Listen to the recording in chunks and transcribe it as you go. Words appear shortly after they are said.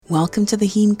Welcome to the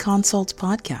Heme Consults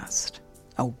Podcast,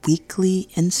 a weekly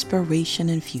inspiration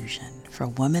infusion for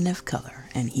women of color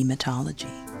and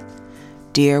hematology.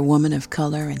 Dear woman of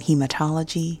color and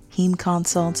hematology, Heme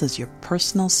Consults is your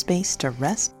personal space to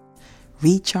rest,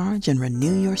 recharge, and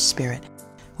renew your spirit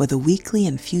with a weekly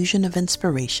infusion of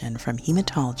inspiration from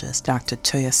hematologist Dr.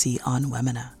 Toyosi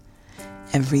Onwuemene.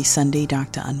 Every Sunday,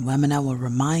 Dr. Onwuemene will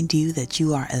remind you that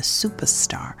you are a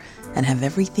superstar and have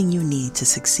everything you need to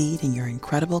succeed in your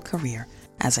incredible career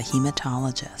as a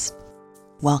hematologist.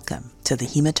 Welcome to the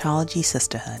Hematology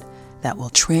Sisterhood that will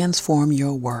transform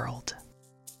your world.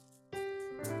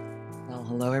 Well,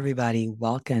 hello, everybody.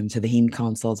 Welcome to the Heme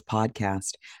Consults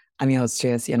Podcast. I'm your host,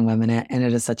 Toyosi Onwuemene, and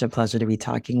it is such a pleasure to be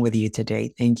talking with you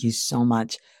today. Thank you so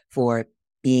much for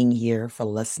being here, for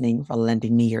listening, for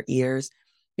lending me your ears.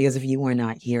 Because if you were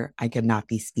not here, I could not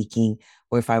be speaking.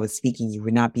 Or if I was speaking, you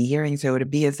would not be hearing. So it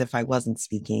would be as if I wasn't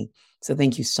speaking. So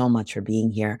thank you so much for being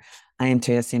here. I am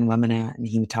Toyosi Onwuemene, I'm a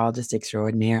hematologist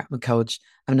extraordinaire. I'm a coach.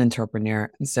 I'm an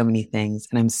entrepreneur and so many things.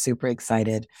 And I'm super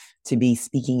excited to be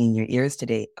speaking in your ears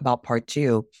today about part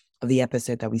 2 of the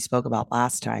episode that we spoke about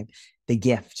last time, the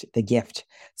gift.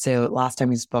 So last time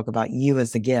we spoke about you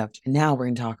as the gift. And now we're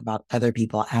going to talk about other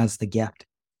people as the gift.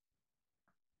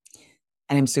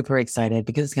 And I'm super excited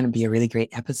because it's going to be a really great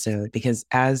episode because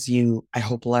as you, I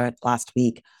hope, last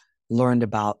week learned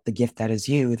about the gift that is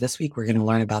you, this week we're going to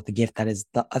learn about the gift that is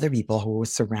the other people who will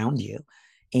surround you.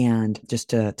 And just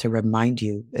to remind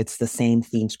you, it's the same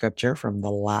theme scripture from the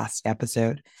last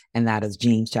episode, and that is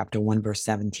James chapter 1, verse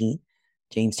 17.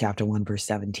 James chapter 1, verse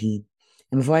 17.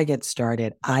 And before I get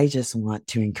started, I just want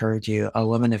to encourage you, a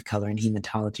woman of color in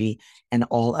hematology, and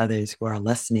all others who are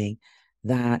listening,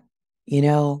 that,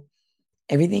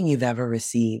 everything you've ever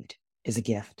received is a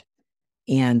gift.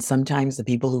 And sometimes the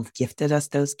people who've gifted us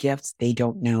those gifts, they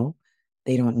don't know.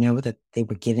 They don't know that they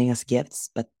were giving us gifts,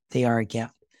 but they are a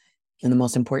gift. And the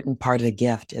most important part of the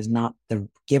gift is not the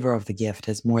giver of the gift,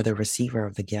 it's more the receiver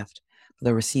of the gift.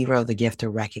 The receiver of the gift to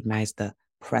recognize the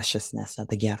preciousness of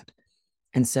the gift.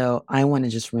 And so I want to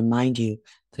just remind you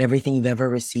that everything you've ever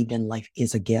received in life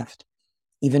is a gift.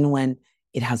 Even when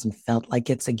it hasn't felt like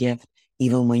it's a gift,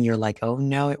 even when you're like, oh,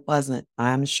 no, it wasn't.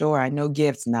 I'm sure I know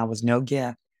gifts and that was no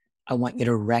gift. I want you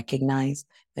to recognize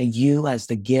that you as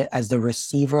the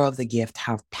receiver of the gift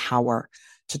have power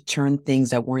to turn things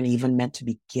that weren't even meant to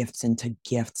be gifts into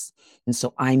gifts. And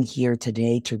so I'm here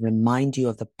today to remind you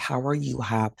of the power you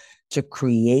have to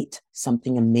create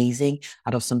something amazing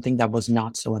out of something that was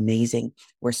not so amazing,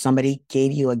 where somebody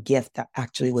gave you a gift that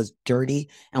actually was dirty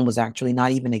and was actually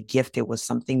not even a gift. It was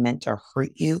something meant to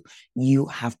hurt you. You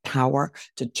have power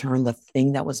to turn the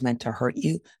thing that was meant to hurt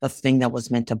you, the thing that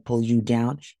was meant to pull you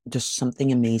down, into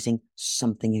something amazing,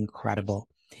 something incredible.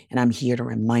 And I'm here to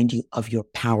remind you of your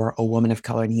power, a woman of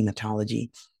color in hematology.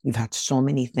 You've had so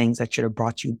many things that should have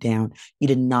brought you down. You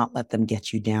did not let them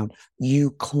get you down.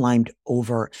 You climbed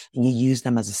over and you used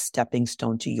them as a stepping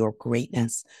stone to your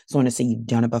greatness. So I want to say you've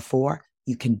done it before.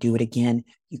 You can do it again.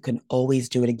 You can always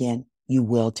do it again. You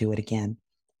will do it again.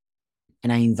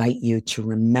 And I invite you to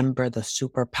remember the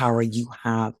superpower you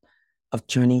have of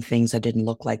turning things that didn't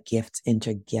look like gifts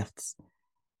into gifts.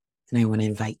 And I want to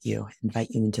invite you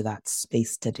into that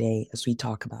space today as we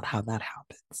talk about how that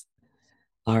happens.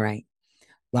 All right.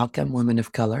 Welcome, women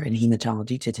of color in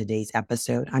hematology, to today's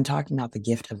episode. I'm talking about the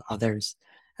gift of others.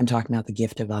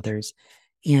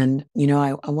 And,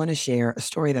 I want to share a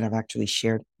story that I've actually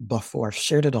shared before. I've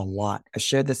shared it a lot. I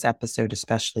shared this episode,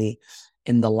 especially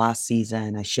in the last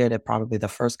season. I shared it probably the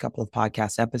first couple of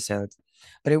podcast episodes.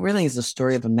 But it really is a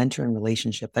story of a mentoring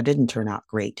relationship that didn't turn out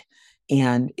great.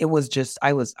 And it was just,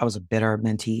 I was a bitter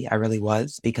mentee. I really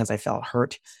was, because I felt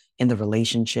hurt in the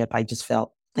relationship. I just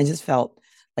felt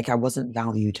like I wasn't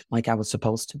valued like I was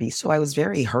supposed to be. So I was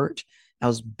very hurt. I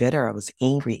was bitter. I was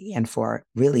angry. And for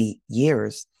really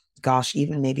years, gosh,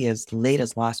 even maybe as late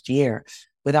as last year,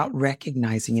 without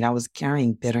recognizing it, I was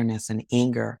carrying bitterness and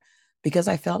anger because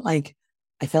I felt like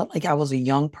I was a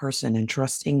young person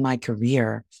entrusting my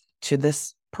career to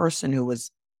this person who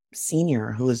was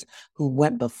senior, who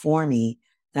went before me.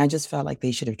 And I just felt like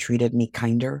they should have treated me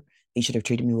kinder. They should have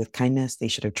treated me with kindness. They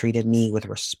should have treated me with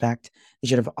respect. They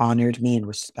should have honored me and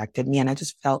respected me. And I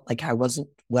just felt like I wasn't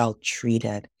well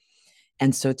treated.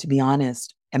 And so, to be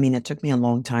honest, it took me a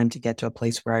long time to get to a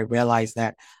place where I realized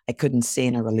that I couldn't stay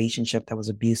in a relationship that was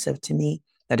abusive to me,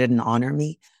 that didn't honor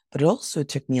me. But it also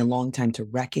took me a long time to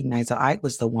recognize that I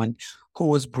was the one who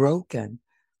was broken.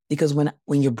 Because when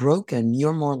you're broken,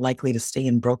 you're more likely to stay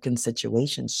in broken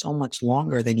situations so much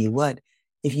longer than you would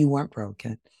if you weren't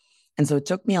broken. And so it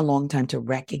took me a long time to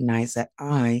recognize that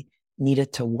I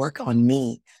needed to work on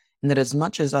me And that as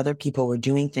much as other people were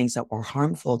doing things that were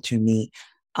harmful to me,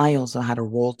 I also had a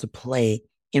role to play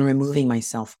in removing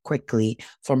myself quickly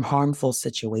from harmful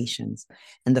situations.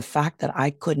 And the fact that I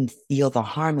couldn't feel the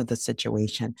harm of the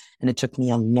situation, and it took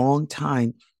me a long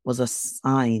time, was a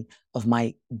sign of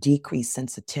my decreased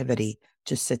sensitivity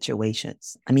to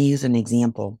situations. Let me use an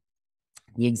example,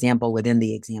 the example within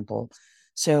the example.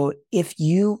 So if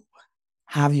you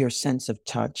have your sense of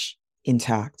touch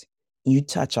intact, you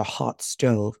touch a hot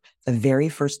stove, the very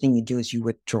first thing you do is you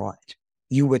withdraw it.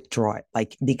 You withdraw it,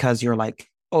 like, because you're like,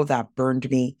 oh, that burned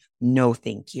me. No,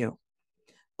 thank you.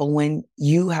 But when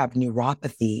you have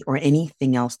neuropathy or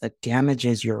anything else that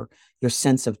damages your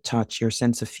sense of touch, your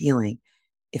sense of feeling,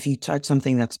 if you touch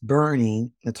something that's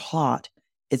burning, that's hot,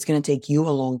 it's going to take you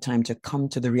a long time to come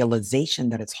to the realization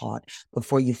that it's hot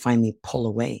before you finally pull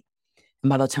away. And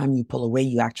by the time you pull away,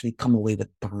 you actually come away with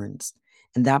burns.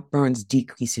 And that burns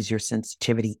decreases your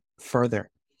sensitivity further.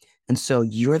 And so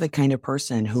you're the kind of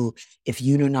person who, if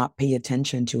you do not pay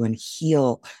attention to and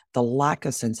heal the lack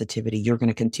of sensitivity, you're going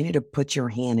to continue to put your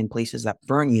hand in places that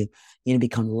burn you. You're going to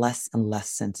become less and less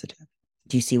sensitive.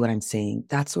 Do you see what I'm saying?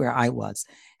 That's where I was.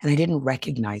 And I didn't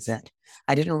recognize it.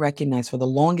 I didn't recognize for the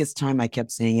longest time. I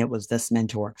kept saying it was this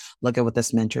mentor. Look at what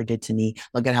this mentor did to me.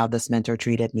 Look at how this mentor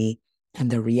treated me.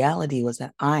 And the reality was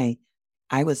that I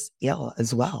was ill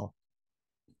as well.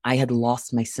 I had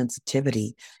lost my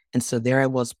sensitivity. And so there I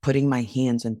was putting my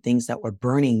hands on things that were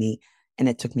burning me. And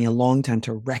it took me a long time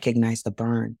to recognize the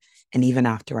burn. And even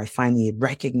after I finally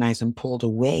recognized and pulled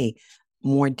away,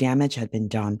 more damage had been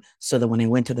done. So that when I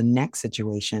went to the next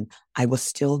situation, I was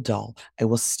still dull. I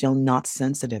was still not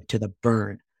sensitive to the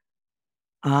burn.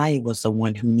 I was the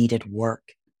one who needed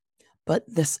work. But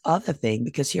this other thing,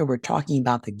 because here we're talking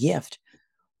about the gift,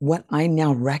 what I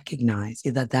now recognize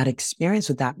is that that experience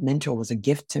with that mentor was a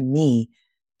gift to me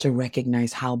to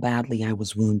recognize how badly I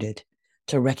was wounded,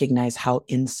 to recognize how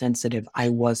insensitive I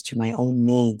was to my own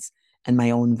needs and my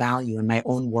own value and my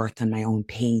own worth and my own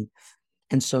pain.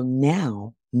 And so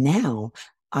now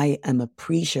I am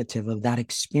appreciative of that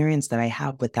experience that I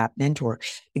have with that mentor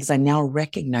because I now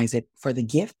recognize it for the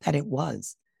gift that it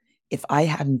was. If I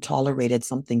hadn't tolerated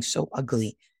something so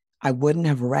ugly, I wouldn't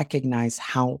have recognized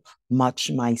how much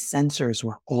my sensors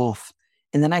were off.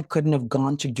 And then I couldn't have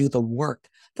gone to do the work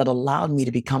that allowed me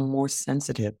to become more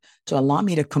sensitive, to allow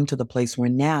me to come to the place where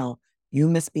now you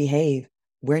misbehave.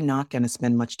 We're not going to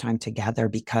spend much time together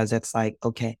because it's like,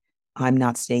 okay, I'm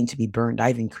not staying to be burned.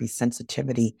 I've increased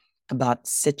sensitivity about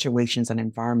situations and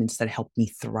environments that help me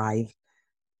thrive.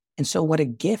 And so, what a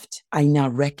gift I now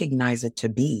recognize it to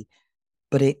be,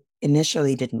 but it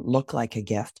initially didn't look like a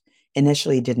gift.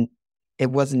 Initially didn't,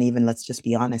 it wasn't even, let's just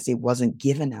be honest, it wasn't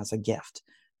given as a gift.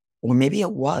 Or maybe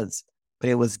it was, but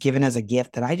it was given as a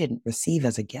gift that I didn't receive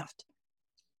as a gift.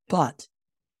 But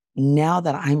now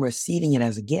that I'm receiving it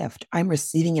as a gift, I'm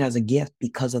receiving it as a gift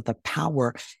because of the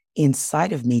power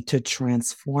inside of me to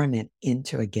transform it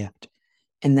into a gift.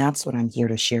 And that's what I'm here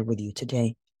to share with you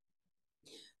today.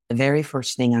 The very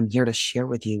first thing I'm here to share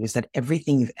with you is that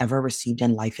everything you've ever received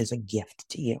in life is a gift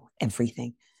to you.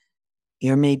 Everything.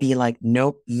 You may be like,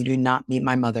 nope, you do not meet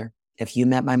my mother. If you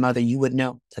met my mother, you would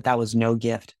know that that was no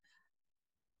gift.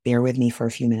 Bear with me for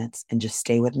a few minutes and just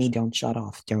stay with me. Don't shut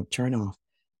off. Don't turn off.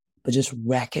 But just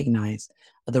recognize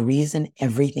the reason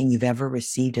everything you've ever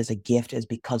received as a gift is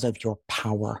because of your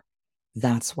power.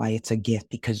 That's why it's a gift,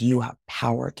 because you have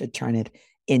power to turn it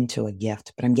into a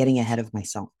gift. But I'm getting ahead of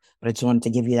myself. But I just wanted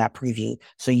to give you that preview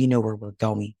so you know where we're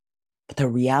going. But the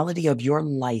reality of your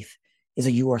life is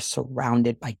that you are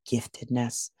surrounded by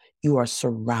giftedness. You are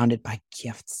surrounded by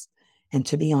gifts. And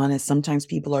to be honest, sometimes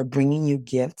people are bringing you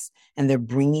gifts and they're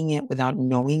bringing it without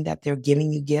knowing that they're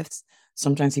giving you gifts.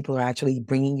 Sometimes people are actually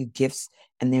bringing you gifts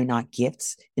and they're not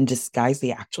gifts in disguise.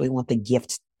 They actually want the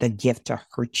gift to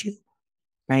hurt you,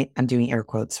 right? I'm doing air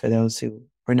quotes for those who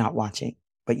are not watching,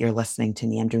 but you're listening to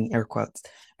me. I'm doing air quotes,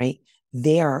 right?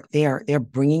 They're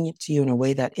bringing it to you in a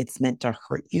way that it's meant to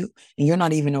hurt you, and you're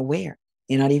not even aware.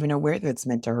 You're not even aware that it's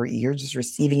meant to hurt you. You're just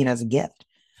receiving it as a gift.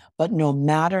 But no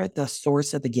matter the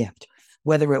source of the gift,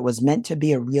 whether it was meant to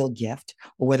be a real gift,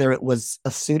 or whether it was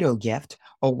a pseudo gift,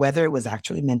 or whether it was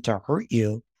actually meant to hurt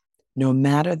you, no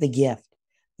matter the gift,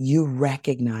 you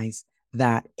recognize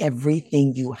that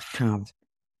everything you have,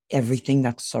 everything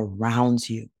that surrounds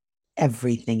you,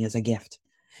 everything is a gift.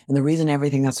 And the reason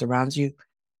everything that surrounds you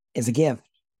is a gift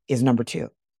is number two.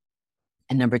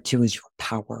 And number two is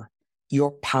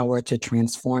your power to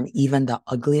transform even the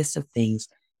ugliest of things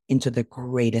into the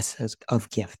greatest of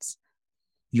gifts.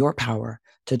 Your power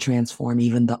to transform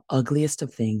even the ugliest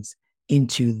of things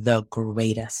into the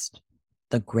greatest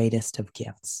of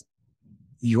gifts.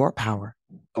 your power.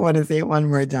 I want to say it one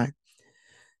more time,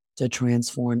 to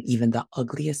transform even the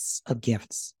ugliest of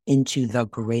gifts into the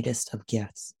greatest of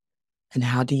gifts. And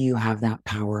how do you have that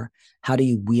power? How do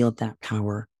you wield that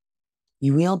power?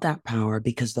 You wield that power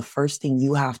because the first thing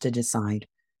you have to decide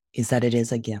is that it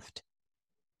is a gift.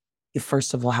 You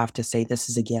first of all have to say, this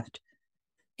is a gift.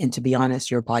 And to be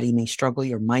honest, your body may struggle,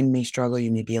 your mind may struggle.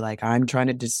 You may be like, I'm trying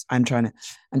to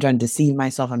deceive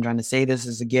myself. I'm trying to say this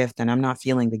is a gift and I'm not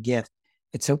feeling the gift.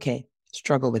 It's okay.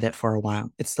 Struggle with it for a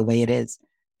while. It's the way it is.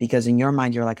 Because in your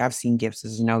mind, you're like, I've seen gifts.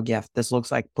 This is no gift. This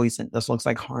looks like poison. This looks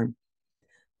like harm.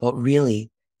 But really,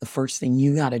 the first thing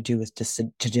you got to do is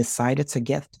to decide it's a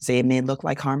gift. Say it may look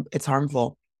like harm, it's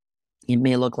harmful. It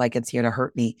may look like it's here to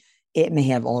hurt me. It may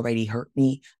have already hurt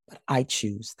me, but I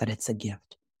choose that it's a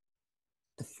gift.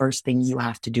 The first thing you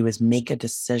have to do is make a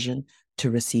decision to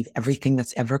receive everything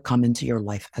that's ever come into your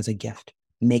life as a gift.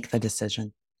 Make the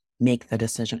decision. Make the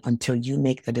decision. Until you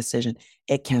make the decision,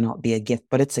 it cannot be a gift,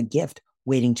 but it's a gift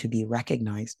waiting to be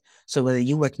recognized. So whether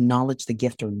you acknowledge the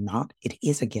gift or not, it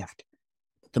is a gift.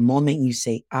 The moment you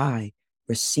say, I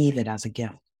receive it as a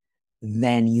gift,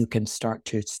 then you can start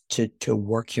to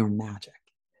work your magic.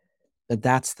 But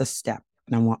that's the step.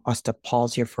 And I want us to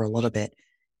pause here for a little bit,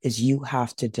 is you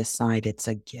have to decide it's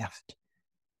a gift.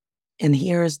 And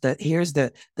here's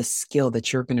the skill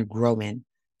that you're going to grow in.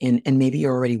 And maybe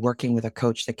you're already working with a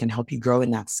coach that can help you grow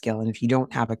in that skill. And if you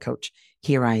don't have a coach,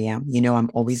 here I am. I'm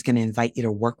always going to invite you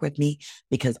to work with me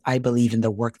because I believe in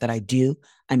the work that I do.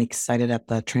 I'm excited at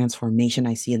the transformation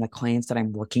I see in the clients that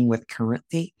I'm working with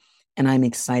currently. And I'm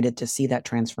excited to see that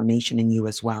transformation in you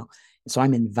as well. So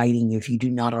I'm inviting you, if you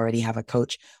do not already have a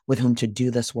coach with whom to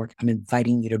do this work, I'm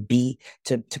inviting you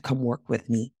to come work with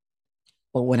me.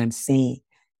 But what I'm saying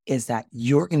is that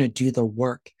you're going to do the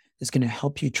work that's going to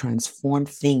help you transform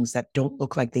things that don't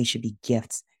look like they should be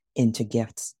gifts into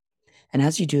gifts. And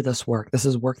as you do this work, this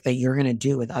is work that you're going to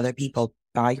do with other people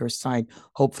by your side,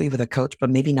 hopefully with a coach, but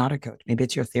maybe not a coach. Maybe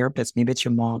it's your therapist, maybe it's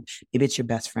your mom, maybe it's your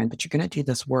best friend, but you're going to do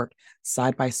this work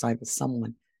side by side with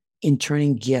someone in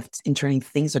turning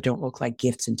things that don't look like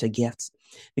gifts into gifts.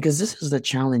 Because this is the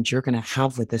challenge you're going to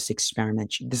have with this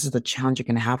experiment. This is the challenge you're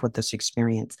going to have with this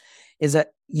experience, is that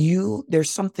there's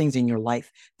some things in your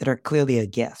life that are clearly a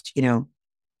gift.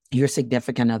 Your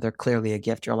significant other, clearly a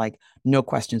gift. You're like, no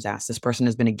questions asked. This person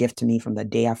has been a gift to me from the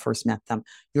day I first met them.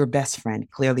 Your best friend,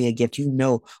 clearly a gift. You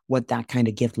know what that kind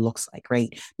of gift looks like, right?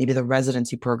 Maybe the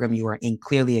residency program you are in,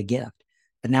 clearly a gift.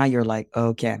 But now you're like,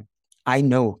 okay, I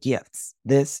know gifts.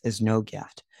 This is no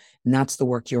gift. And that's the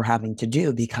work you're having to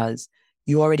do because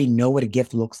you already know what a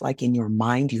gift looks like in your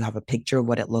mind. You have a picture of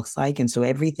what it looks like. And so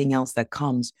everything else that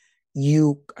comes,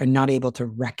 you are not able to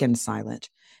reconcile it.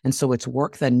 And so it's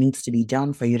work that needs to be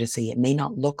done for you to say it may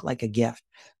not look like a gift,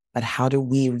 but how do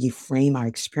we reframe our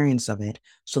experience of it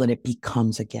so that it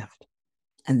becomes a gift?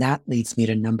 And that leads me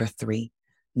to number three.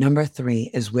 Number three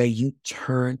is where you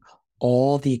turn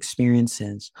all the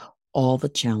experiences, all the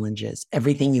challenges,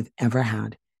 everything you've ever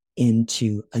had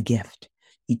into a gift.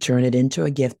 You turn it into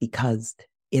a gift because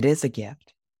it is a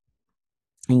gift.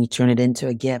 And you turn it into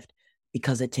a gift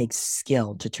because it takes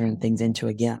skill to turn things into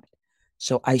a gift.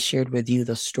 So I shared with you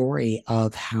the story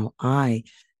of how I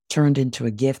turned into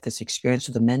a gift this experience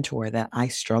with a mentor that I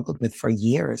struggled with for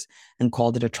years and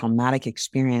called it a traumatic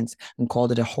experience and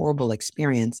called it a horrible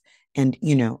experience. And,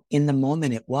 in the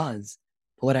moment it was,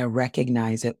 but what I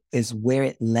recognize it is where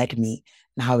it led me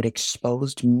and how it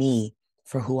exposed me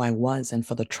for who I was and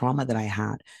for the trauma that I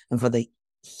had and for the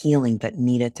healing that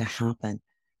needed to happen,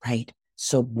 right?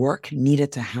 So work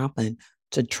needed to happen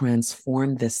to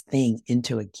transform this thing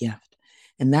into a gift.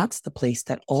 And that's the place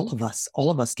that all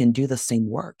of us can do the same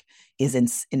work. Is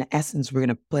in essence, we're going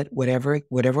to put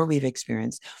whatever we've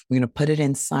experienced, we're going to put it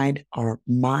inside our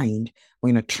mind.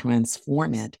 We're going to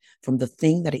transform it from the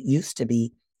thing that it used to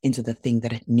be into the thing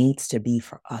that it needs to be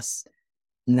for us.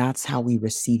 And that's how we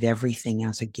receive everything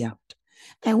as a gift.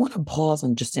 And I want to pause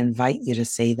and just invite you to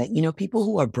say that, people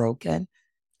who are broken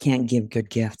can't give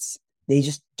good gifts. They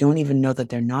just don't even know that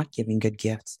they're not giving good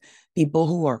gifts. People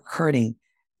who are hurting,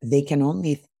 they can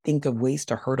only think of ways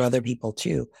to hurt other people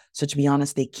too. So to be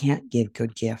honest, they can't give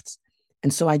good gifts.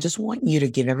 And so I just want you to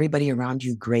give everybody around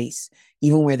you grace,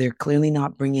 even where they're clearly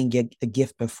not bringing a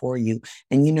gift before you.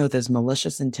 And there's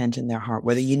malicious intent in their heart,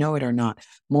 whether you know it or not.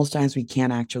 Most times we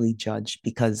can't actually judge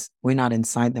because we're not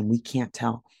inside them. We can't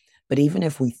tell. But even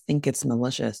if we think it's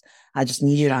malicious, I just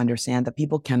need you to understand that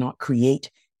people cannot create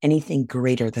anything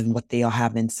greater than what they all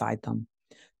have inside them.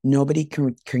 Nobody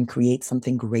can create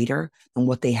something greater than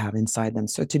what they have inside them.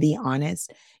 So to be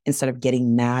honest, instead of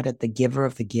getting mad at the giver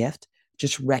of the gift,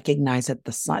 just recognize that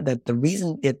the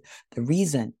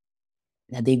reason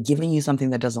That they've given you something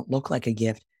that doesn't look like a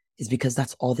gift is because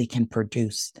that's all they can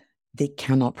produce. They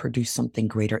cannot produce something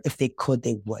greater. If they could,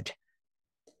 they would.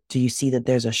 Do you see that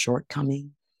there's a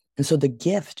shortcoming? And so the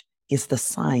gift is the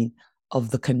sign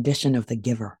of the condition of the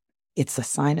giver. It's a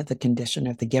sign of the condition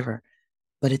of the giver,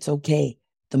 but it's okay.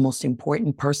 The most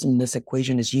important person in this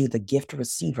equation is you, the gift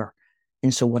receiver.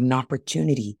 And so what an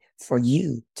opportunity for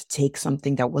you to take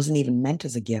something that wasn't even meant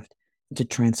as a gift and to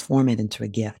transform it into a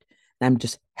gift. And I'm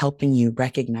just helping you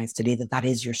recognize today that that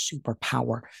is your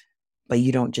superpower, but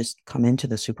you don't just come into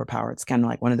the superpower. It's kind of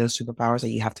like one of those superpowers that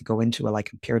you have to go into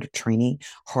like a period of training,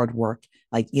 hard work.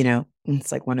 Like,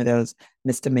 it's like one of those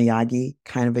Mr. Miyagi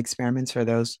kind of experiments for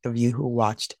those of you who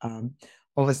watched,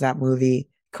 what was that movie?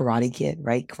 Karate Kid,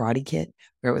 right? Karate Kid,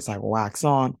 where it was like wax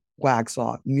on, wax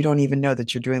off. You don't even know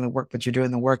that you're doing the work, but you're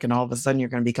doing the work. And all of a sudden you're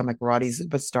going to become a karate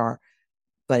superstar.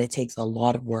 But it takes a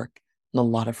lot of work and a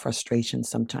lot of frustration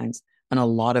sometimes, and a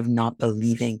lot of not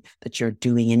believing that you're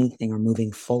doing anything or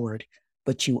moving forward,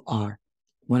 but you are.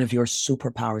 One of your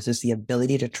superpowers is the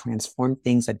ability to transform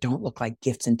things that don't look like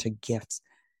gifts into gifts.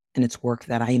 And it's work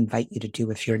that I invite you to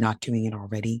do if you're not doing it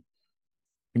already.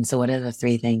 And so, what are the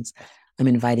three things I'm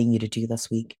inviting you to do this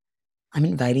week? I'm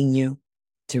inviting you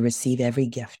to receive every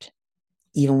gift,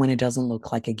 even when it doesn't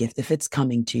look like a gift. If it's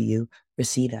coming to you,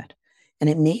 receive it. And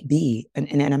it may be,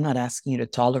 and I'm not asking you to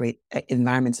tolerate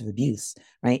environments of abuse,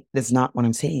 right? That's not what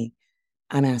I'm saying.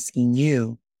 I'm asking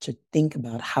you to think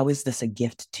about, how is this a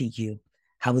gift to you?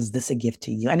 How is this a gift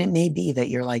to you? And it may be that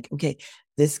you're like, okay,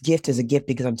 this gift is a gift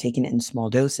because I'm taking it in small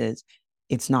doses.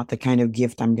 It's not the kind of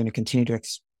gift I'm going to continue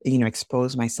to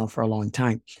expose myself for a long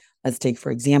time. Let's take,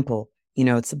 for example,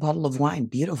 it's a bottle of wine.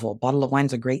 Beautiful. Bottle of wine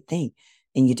is a great thing.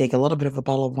 And you take a little bit of a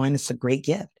bottle of wine, it's a great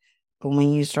gift. But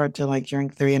when you start to like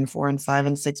drink 3 and 4 and 5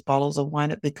 and 6 bottles of wine,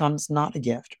 it becomes not a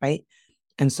gift, right?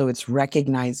 And so it's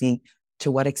recognizing, to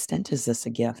what extent is this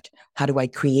a gift? How do I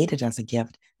create it as a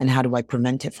gift? And how do I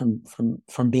prevent it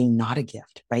from being not a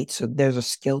gift, right? So there's a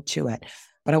skill to it.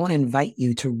 But I want to invite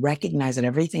you to recognize that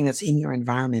everything that's in your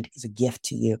environment is a gift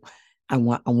to you. I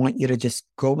want you to just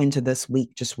go into this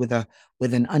week just with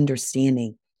an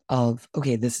understanding of,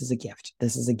 okay, this is a gift.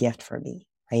 This is a gift for me,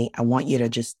 right? I want you to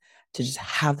just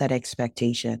have that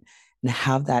expectation and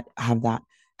have that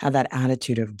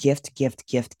attitude of gift, gift,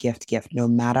 gift, gift, gift. No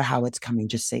matter how it's coming,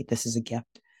 just say, this is a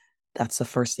gift. That's the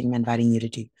first thing I'm inviting you to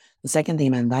do. The second thing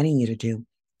I'm inviting you to do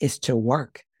is to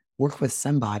work with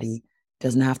somebody.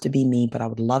 Doesn't have to be me, but I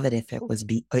would love it if it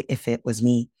was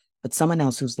me, but someone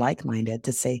else who's like-minded,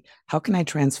 to say, how can I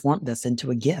transform this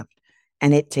into a gift?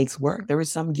 And it takes work. There are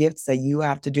some gifts that you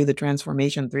have to do the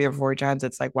transformation 3 or 4 times.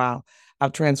 It's like, wow,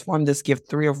 I've transformed this gift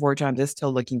 3 or 4 times. It's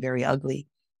still looking very ugly,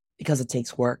 because it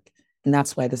takes work. And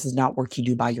that's why this is not work you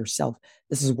do by yourself.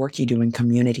 This is work you do in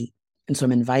community. And so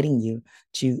I'm inviting you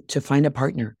to find a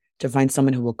partner, to find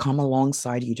someone who will come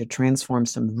alongside you to transform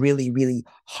some really, really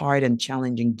hard and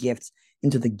challenging gifts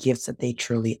into the gifts that they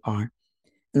truly are.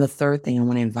 And the third thing I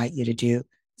want to invite you to do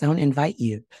is I want to invite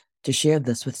you to share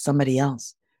this with somebody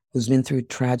else who's been through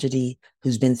tragedy,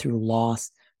 who's been through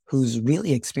loss, who's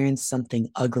really experienced something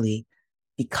ugly,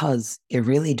 because it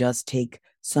really does take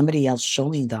somebody else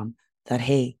showing them that,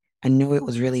 hey, I know it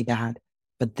was really bad,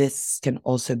 but this can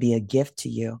also be a gift to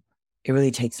you. It really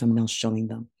takes someone else showing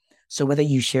them. So whether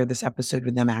you share this episode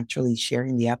with them actually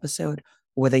sharing the episode,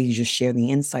 or whether you just share the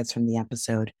insights from the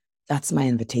episode, that's my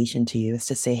invitation to you, is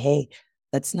to say, hey,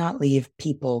 let's not leave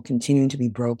people continuing to be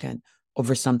broken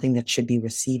over something that should be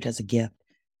received as a gift.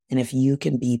 And if you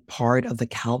can be part of the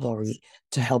cavalry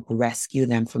to help rescue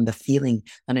them from the feeling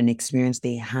that an experience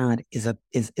they had is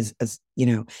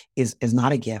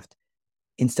not a gift,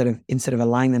 instead of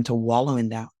allowing them to wallow in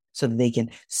that, so that they can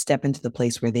step into the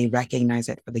place where they recognize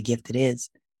it for the gift it is,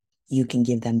 you can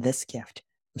give them this gift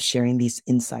of sharing these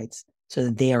insights, so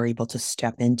that they are able to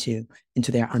step into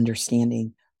their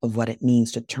understanding of what it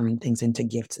means to turn things into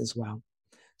gifts as well.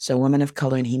 So, women of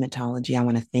color in hematology, I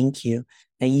want to thank you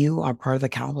that you are part of the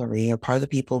cavalry, or part of the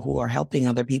people who are helping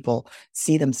other people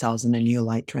see themselves in a new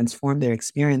light, transform their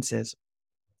experiences,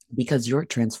 because you're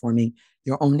transforming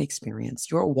your own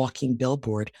experience. You're a walking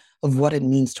billboard of what it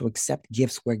means to accept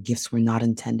gifts where gifts were not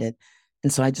intended.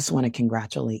 And so I just want to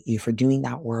congratulate you for doing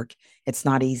that work. It's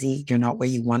not easy. You're not where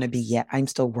you want to be yet. I'm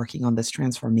still working on this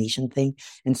transformation thing.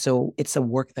 And so it's a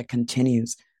work that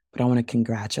continues, but I want to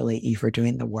congratulate you for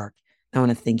doing the work. I want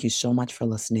to thank you so much for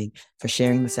listening, for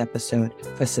sharing this episode,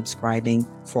 for subscribing,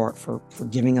 for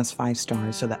giving us 5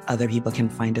 stars so that other people can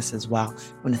find us as well.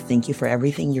 I want to thank you for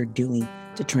everything you're doing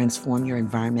to transform your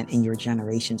environment and your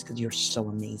generations, because you're so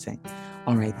amazing.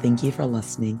 All right. Thank you for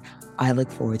listening. I look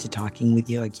forward to talking with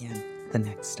you again the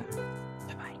next time.